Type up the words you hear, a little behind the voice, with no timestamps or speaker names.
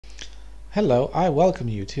Hello, I welcome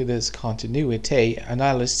you to this continuity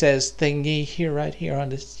analysis thingy here, right here on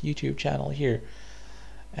this YouTube channel here.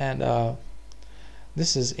 And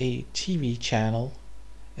this is a TV channel,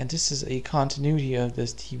 and this is a continuity of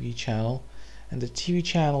this TV channel. And the TV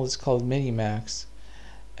channel is called Minimax,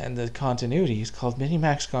 and the continuity is called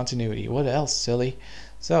Minimax Continuity. What else, silly?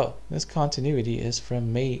 So, this continuity is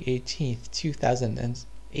from May 18th,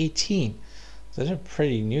 2018. So, it's a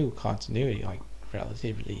pretty new continuity, like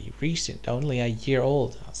relatively recent, only a year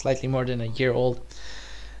old, slightly more than a year old.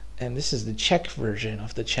 And this is the Czech version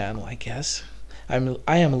of the channel, I guess. I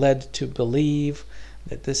am led to believe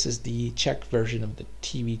that this is the Czech version of the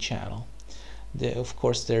TV channel. Of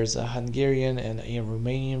course, there's a Hungarian and a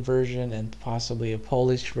Romanian version and possibly a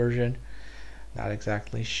Polish version. Not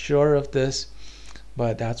exactly sure of this,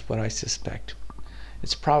 but that's what I suspect.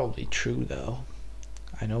 It's probably true, though.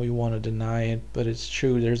 I know you want to deny it, but it's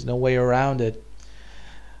true. There's no way around it.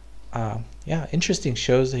 Yeah, interesting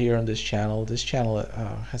shows here on this channel. This channel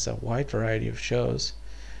has a wide variety of shows,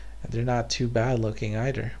 and they're not too bad looking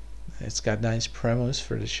either. It's got nice promos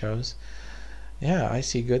for the shows. Yeah, I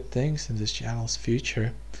see good things in this channel's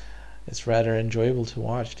future. It's rather enjoyable to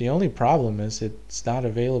watch. The only problem is it's not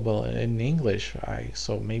available in English.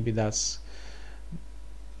 So maybe that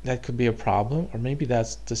could be a problem, or maybe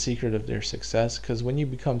that's the secret of their success, because when you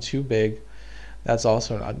become too big, that's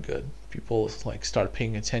also not good. People like start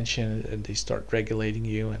paying attention and they start regulating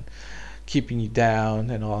you and keeping you down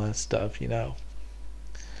and all that stuff, you know.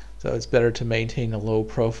 So it's better to maintain a low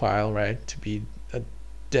profile, right? To be a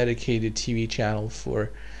dedicated TV channel for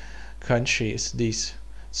countries, these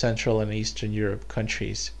Central and Eastern Europe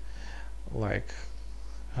countries like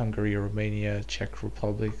Hungary, Romania, Czech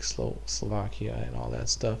Republic, Slovakia, and all that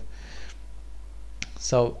stuff.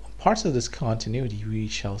 So parts of this continuity we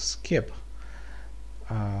shall skip.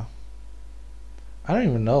 I don't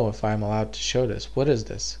even know if I'm allowed to show this. What is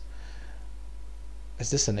this?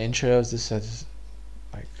 Is this an intro? Is this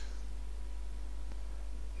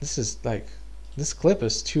this clip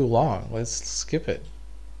is too long. Let's skip it.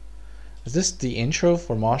 Is this the intro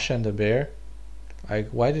for Masha and the Bear? Like,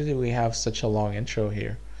 why did we have such a long intro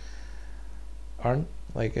here?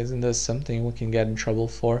 Isn't this something we can get in trouble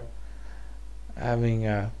for?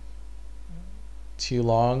 Having too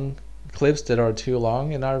long clips that are too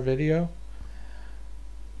long in our video?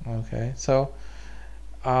 Okay, so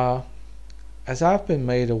as I've been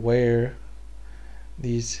made aware,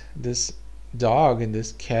 this dog and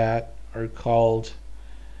this cat are called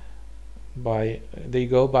they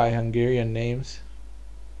go by Hungarian names,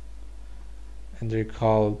 and they're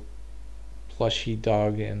called plushy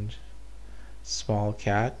dog and small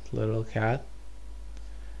cat, little cat,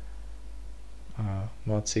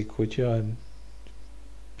 Moci Kutya and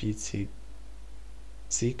Pici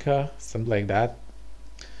Zika, something like that.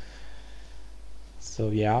 So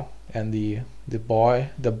yeah, and the boy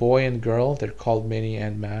and girl, they're called Mini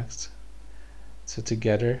and Max. So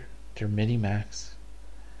together they're Minimax.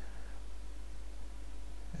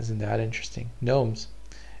 Isn't that interesting? Gnomes.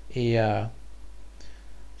 Some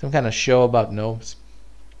kind of show about gnomes.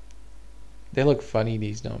 They look funny,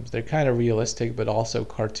 these gnomes. They're kind of realistic but also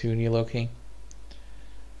cartoony looking.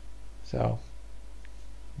 So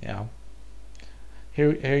yeah.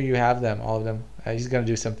 Here you have them, all of them. He's gonna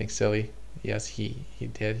do something silly. Yes, he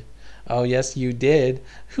did. Oh, yes, you did.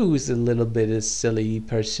 Who's a little bit of silly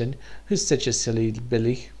person? Who's such a silly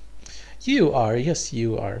Billy? You are. Yes,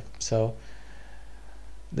 you are. So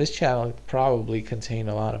this channel probably contained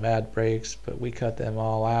a lot of ad breaks, but we cut them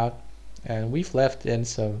all out, and we've left in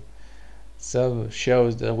some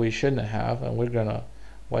shows that we shouldn't have, and we're gonna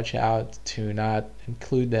watch out to not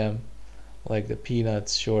include them, like the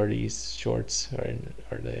Peanuts shorts or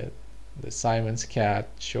the Simon's Cat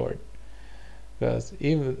short. Because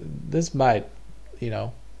even this might,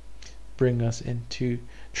 bring us into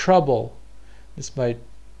trouble. This might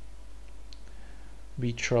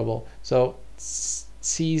be trouble. So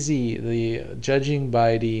CZ, the judging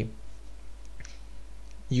by the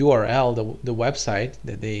URL, the website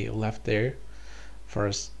that they left there for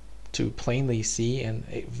us to plainly see and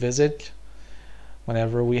visit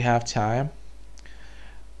whenever we have time.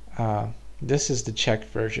 This is the Czech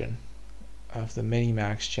version of the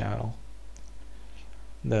Minimax channel.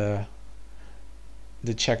 The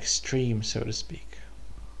Czech stream, so to speak.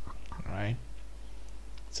 All right.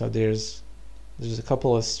 So there's a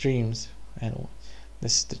couple of streams, and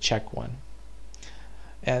this is the Czech one.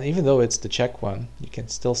 And even though it's the Czech one, you can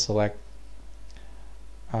still select.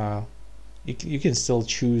 You can still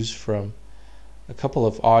choose from a couple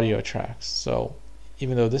of audio tracks. So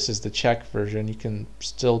even though this is the Czech version, you can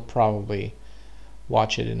still probably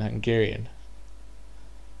watch it in Hungarian.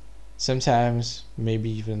 sometimes maybe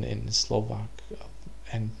even in Slovak,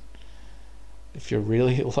 and if you're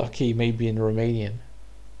really lucky, maybe in Romanian.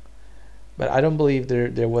 But I don't believe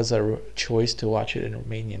there was a choice to watch it in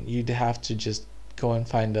Romanian. You'd have to just go and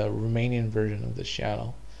find a Romanian version of the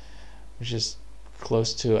channel, which is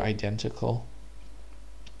close to identical.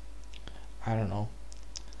 I don't know.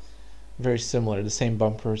 Very similar, the same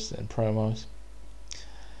bumpers and promos.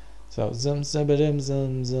 So zum zum zum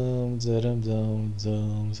zum zum zum zum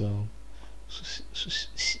zum zum.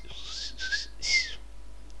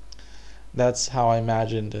 That's how I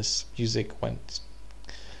imagine this music went.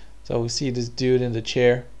 So we see this dude in the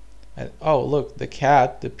chair, and oh look, the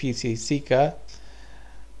cat, the PCCka,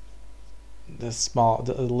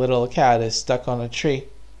 the little cat is stuck on a tree,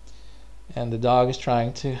 and the dog is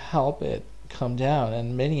trying to help it come down.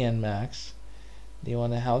 And Minnie and Max, they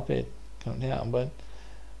want to help it come down. But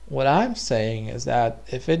what I'm saying is that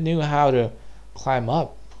if it knew how to climb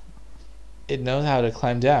up, it knows how to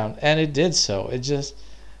climb down, and it did so.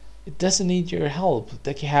 It doesn't need your help.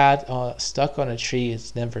 The cat stuck on a tree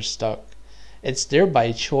is never stuck. It's there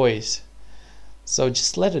by choice. So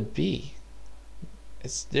just let it be.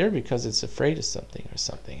 It's there because it's afraid of something or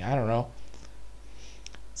something. I don't know.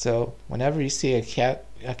 So whenever you see a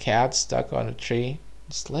cat stuck on a tree,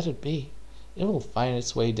 just let it be. It will find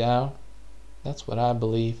its way down. That's what I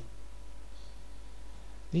believe.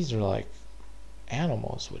 These are like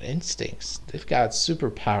animals with instincts. They've got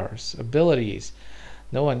superpowers, abilities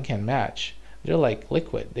no one can match. They're like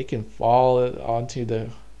liquid. They can fall onto the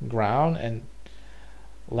ground and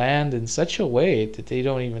land in such a way that they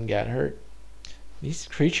don't even get hurt. These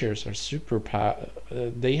creatures are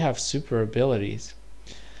they have super abilities.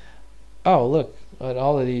 Oh, look at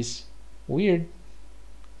all of these weird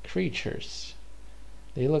creatures.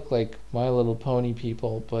 They look like My Little Pony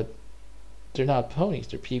people, but they're not ponies,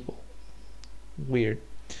 they're people. Weird.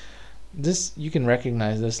 This, you can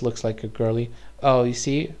recognize this, looks like a girly. Oh, you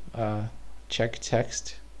see, check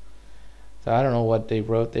text. So I don't know what they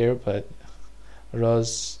wrote there, but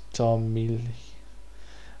Rostomil.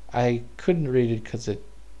 I couldn't read it because it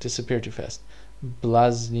disappeared too fast.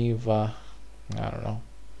 Blazniva. I don't know.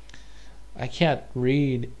 I can't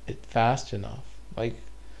read it fast enough. Like,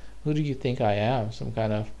 who do you think I am? Some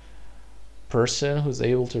kind of person who's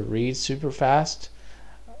able to read super fast?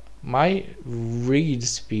 My read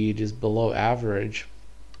speed is below average,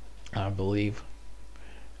 I believe,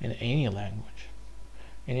 in any language.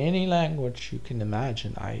 In any language you can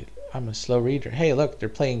imagine, I'm a slow reader. Hey, look, they're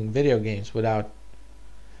playing video games without...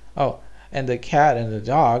 Oh, and the cat and the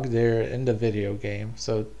dog, they're in the video game.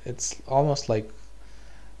 So it's almost like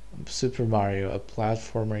Super Mario, a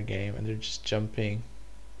platformer game, and they're just jumping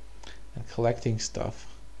and collecting stuff.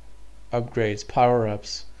 Upgrades,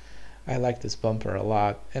 power-ups. I like this bumper a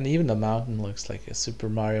lot. And even the mountain looks like a Super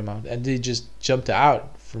Mario mountain. And they just jumped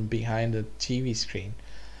out from behind the TV screen.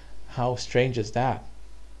 How strange is that?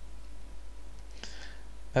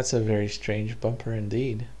 That's a very strange bumper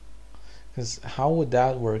indeed. Because how would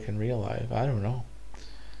that work in real life? I don't know.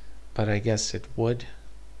 But I guess it would.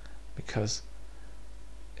 Because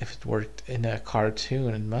if it worked in a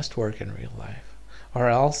cartoon, it must work in real life. Or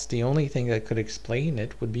else the only thing that could explain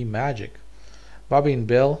it would be magic. Bobby and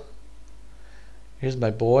Bill. Here's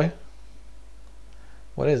my boy.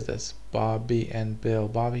 What is this? Bobby and Bill.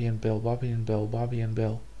 Bobby and Bill. Bobby and Bill. Bobby and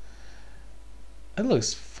Bill. It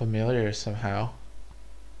looks familiar somehow.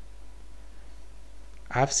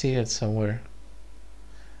 I've seen it somewhere.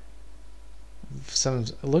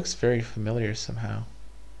 It looks very familiar somehow.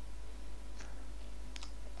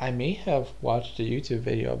 I may have watched a YouTube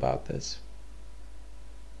video about this,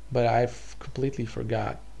 but I've completely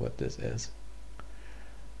forgot what this is.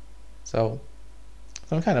 So,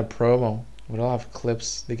 some kind of promo with a lot of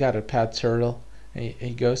clips. They got a pet turtle, and he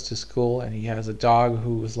goes to school, and he has a dog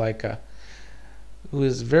who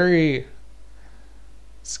is very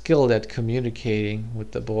skilled at communicating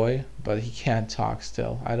with the boy, but he can't talk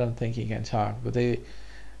still. I don't think he can talk, but they're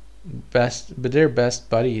best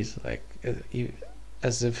buddies, like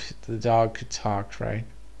as if the dog could talk, right?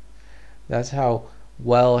 That's how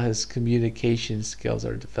well his communication skills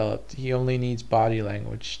are developed. He only needs body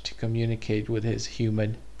language to communicate with his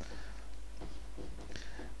human.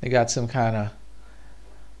 They got some kind of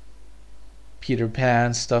Peter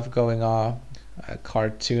Pan stuff going on. A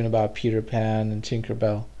cartoon about Peter Pan and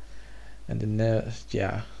Tinkerbell, and then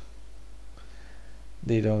yeah,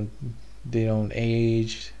 they don't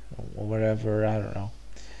age or whatever. I don't know.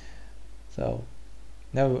 So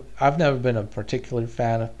I've never been a particular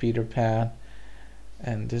fan of Peter Pan,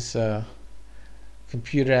 and this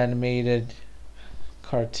computer animated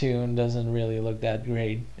cartoon doesn't really look that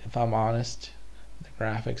great, if I'm honest. The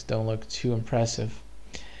graphics don't look too impressive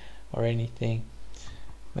or anything.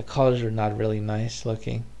 The colors are not really nice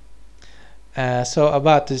looking. So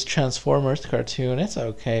about this Transformers cartoon, it's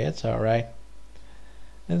okay, it's alright.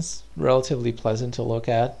 It's relatively pleasant to look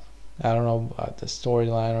at. I don't know about the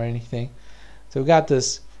storyline or anything. So we got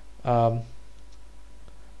this, that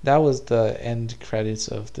was the end credits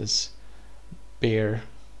of this bear,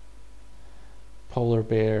 polar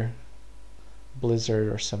bear, blizzard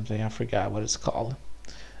or something. I forgot what it's called.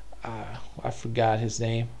 I forgot his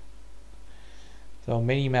name. So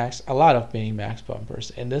Minimax, a lot of Minimax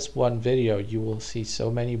bumpers. In this one video, you will see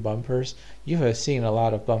so many bumpers. You have seen a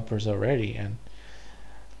lot of bumpers already, and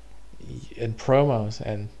promos,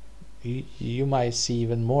 and you might see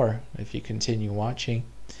even more if you continue watching.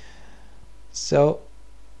 So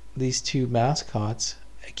these two mascots,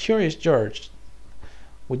 Curious George.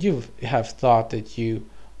 Would you have thought that you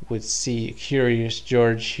would see Curious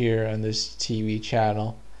George here on this TV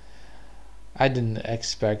channel? I didn't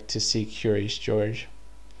expect to see Curious George.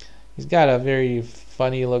 He's got a very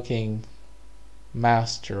funny looking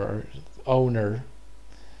master or owner.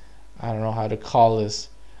 I don't know how to call this.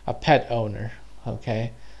 A pet owner,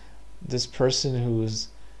 okay? This person who's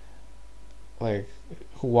like,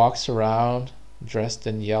 who walks around dressed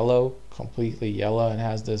in yellow, completely yellow, and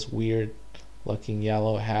has this weird looking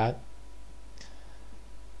yellow hat.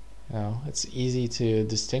 You know, it's easy to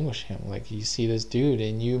distinguish him. Like, you see this dude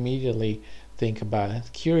and you immediately think about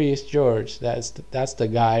it. Curious George. That's the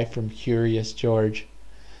guy from Curious George.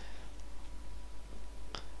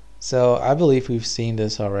 So I believe we've seen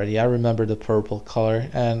this already. I remember the purple color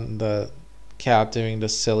and the cat doing the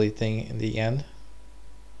silly thing in the end.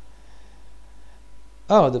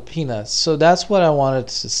 Oh, the peanuts. So that's what I wanted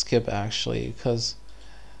to skip actually, because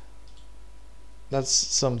that's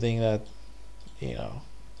something that, you know,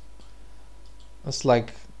 it's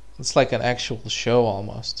like an actual show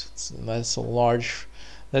almost. That's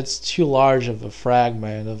too large of a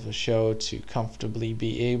fragment of a show to comfortably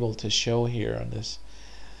be able to show here on this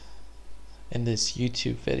in this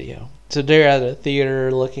YouTube video. So they're at a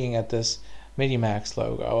theater looking at this Minimax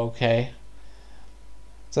logo, okay?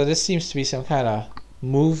 So this seems to be some kind of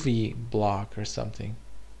movie block or something,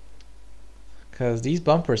 because these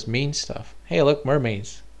bumpers mean stuff. Hey, look,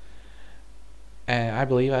 mermaids. And I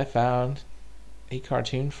believe I found a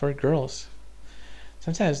cartoon for girls.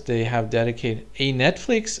 Sometimes they have dedicated a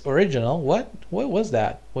Netflix original. What was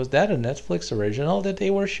that? Was that a Netflix original that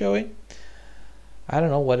they were showing? I don't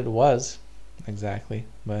know what it was exactly,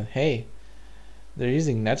 but hey, they're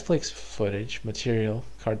using Netflix footage, material,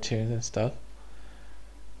 cartoons and stuff.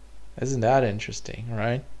 Isn't that interesting,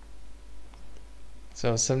 right?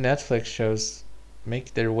 So some Netflix shows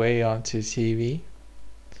make their way onto TV.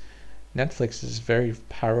 Netflix is very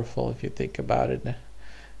powerful if you think about it.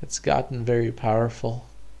 It's gotten very powerful.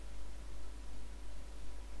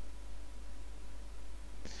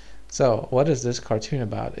 So what is this cartoon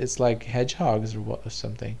about? It's like hedgehogs or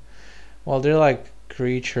something. Well, they're like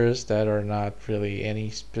creatures that are not really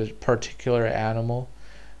any particular animal.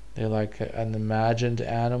 They're like an imagined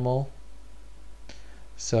animal.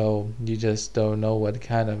 So you just don't know what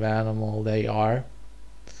kind of animal they are.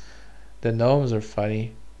 The gnomes are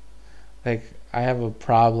funny. Like, I have a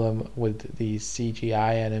problem with these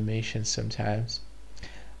CGI animations sometimes.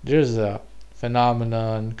 There's a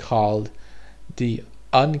phenomenon called the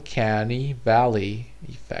uncanny valley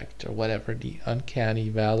effect, or whatever, the uncanny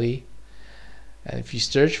valley. And if you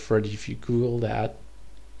search for it, if you Google that,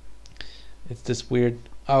 it's this weird,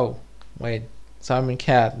 oh wait, Simon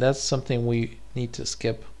Cat, that's something we need to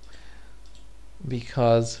skip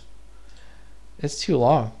because it's too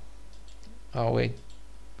long. Oh wait,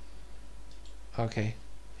 okay,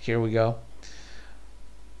 here we go.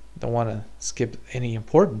 Don't want to skip any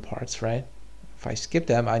important parts, right? If I skip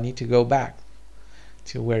them, I need to go back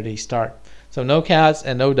to where they start. So no cats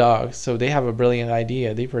and no dogs. So they have a brilliant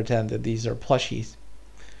idea. They pretend that these are plushies,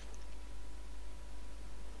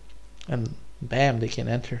 and bam, they can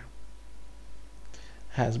enter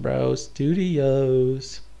Hasbro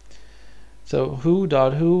Studios. So who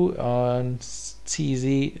on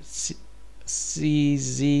CZ.TV.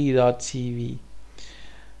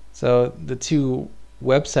 So the two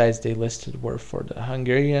websites they listed were for the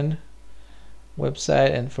Hungarian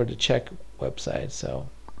website and for the Czech website. So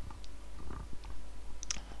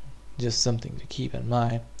just something to keep in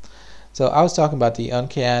mind. So I was talking about the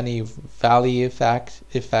uncanny valley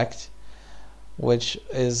effect, which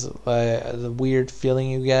is the weird feeling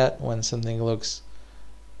you get when something looks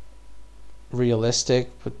realistic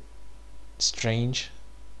but strange,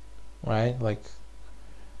 right? Like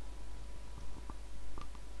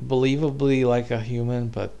believably like a human,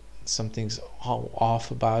 but something's all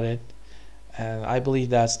off about it, and I believe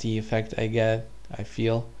that's the effect I get. I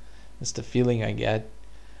feel it's the feeling I get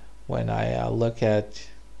when I look at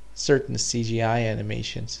certain CGI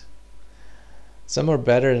animations. Some are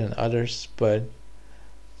better than others, but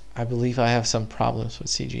I believe I have some problems with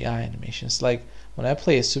CGI animations. Like when I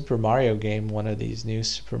play a Super Mario game, one of these new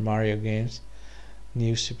Super Mario games,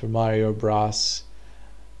 new Super Mario Bros.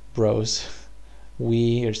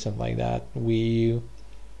 Wii or something like that, Wii U.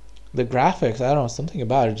 The graphics, I don't know, something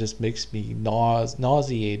about it just makes me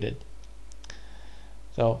nauseated.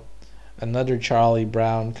 So another Charlie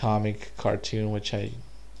Brown comic cartoon which I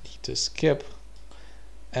need to skip,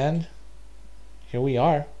 and here we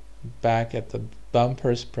are back at the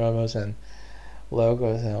bumpers, promos, and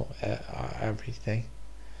logos and everything.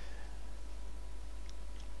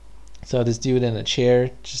 So this dude in a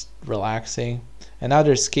chair just relaxing, and now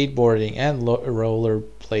there's skateboarding and roller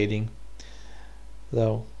blading.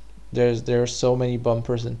 So there are so many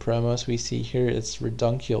bumpers and promos we see here, it's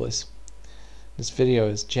redunculous. This video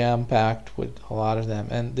is jam-packed with a lot of them,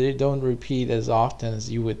 and they don't repeat as often as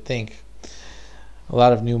you would think. A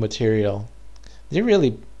lot of new material. They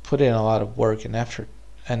really put in a lot of work and effort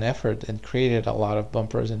and created a lot of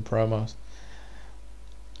bumpers and promos.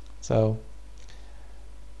 So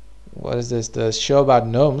what is this? The show about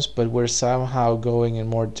gnomes, but we're somehow going in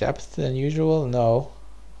more depth than usual? No,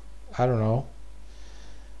 I don't know.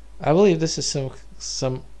 I believe this is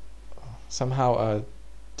somehow a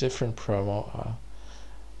different promo,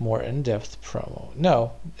 more in-depth promo.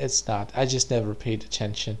 No, it's not. I just never paid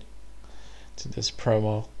attention to this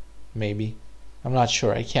promo. Maybe. I'm not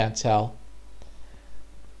sure. I can't tell.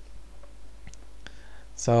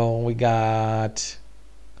 So we got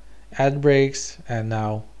ad breaks, and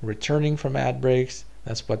now returning from ad breaks.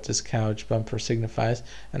 That's what this couch bumper signifies.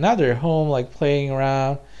 And now they're home, like playing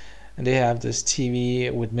around, and they have this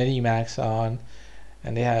TV with Minimax on,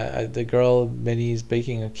 and they have the girl Minnie is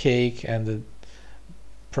baking a cake, and the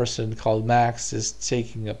person called Max is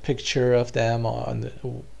taking a picture of them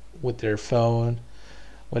with their phone,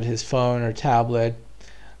 with his phone or tablet.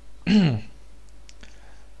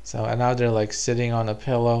 So and now they're like sitting on a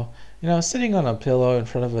pillow. You know, sitting on a pillow in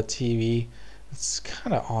front of a TV, it's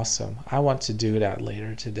kind of awesome. I want to do that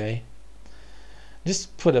later today.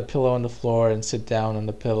 Just put a pillow on the floor and sit down on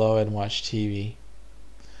the pillow and watch TV.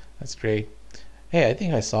 That's great. Hey, I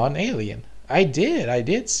think I saw an alien. I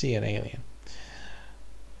did see an alien.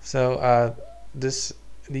 So these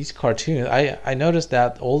cartoons, I noticed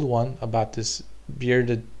that old one about this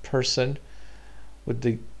bearded person with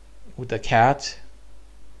the cat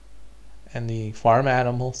and the farm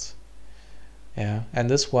animals. Yeah, and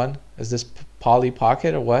this one, is this Polly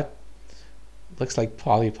Pocket or what? Looks like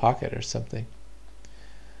Polly Pocket or something.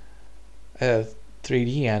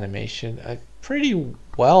 3D animation, a pretty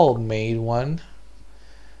well made one.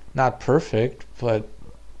 Not perfect, but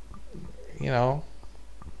you know,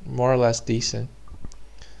 more or less decent.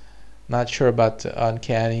 Not sure about the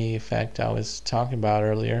uncanny effect I was talking about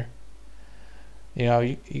earlier. You know,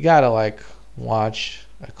 you gotta like watch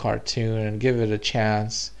a cartoon and give it a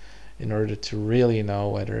chance in order to really know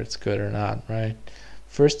whether it's good or not, right?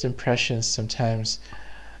 First impressions sometimes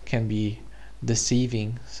can be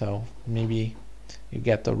deceiving, so maybe you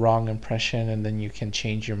get the wrong impression and then you can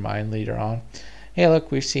change your mind later on. Hey,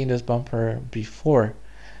 look, we've seen this bumper before.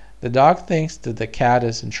 The dog thinks that the cat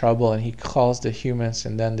is in trouble and he calls the humans,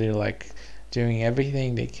 and then they're like doing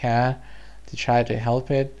everything they can to try to help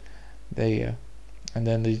it. And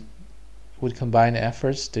then they would combine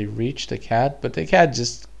efforts, they reach the cat, but the cat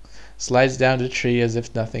just slides down the tree as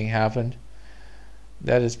if nothing happened.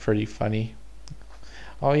 That is pretty funny.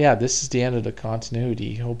 Oh yeah, this is the end of the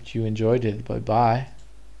continuity. Hope you enjoyed it. Bye bye.